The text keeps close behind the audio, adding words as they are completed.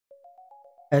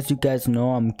As you guys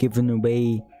know, I'm giving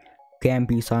away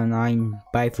Campus Online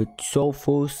private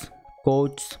softwares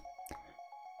codes.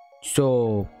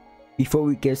 So before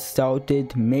we get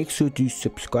started, make sure to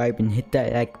subscribe and hit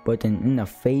that like button in the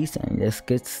face, and let's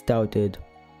get started.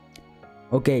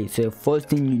 Okay, so the first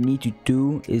thing you need to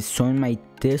do is join my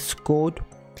Discord.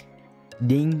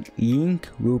 Link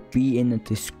will be in the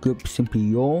description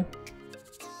below.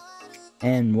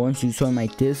 And once you join my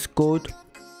Discord,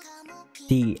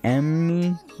 DM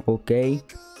me, okay?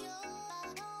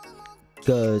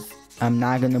 Because I'm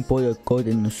not gonna put a code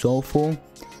in the software.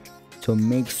 So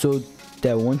make sure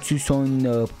that once you join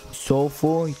the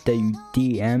software that you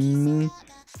DM me,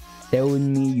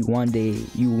 telling me you want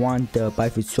the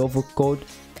private software code,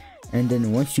 and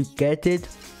then once you get it,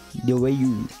 the way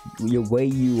you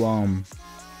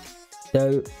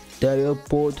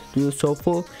teleport to the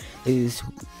software is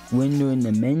when you're in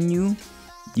the menu,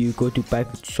 you go to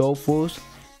private softwares,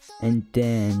 and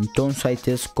then don't cite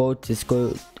this code.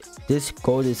 This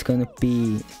code is gonna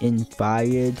be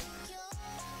invalid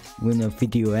when the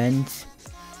video ends,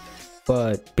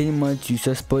 but pretty much you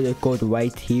just put the code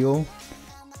right here,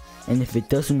 and if it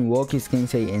doesn't work, it's gonna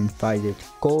say invalid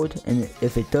code, and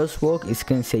if it does work, it's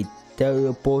gonna say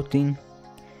teleporting.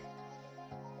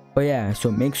 But yeah,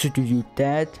 so make sure to do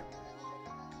that,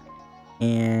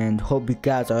 and hope you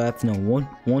guys are having a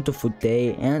wonderful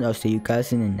day, and I'll see you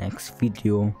guys in the next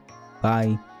video.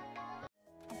 Bye.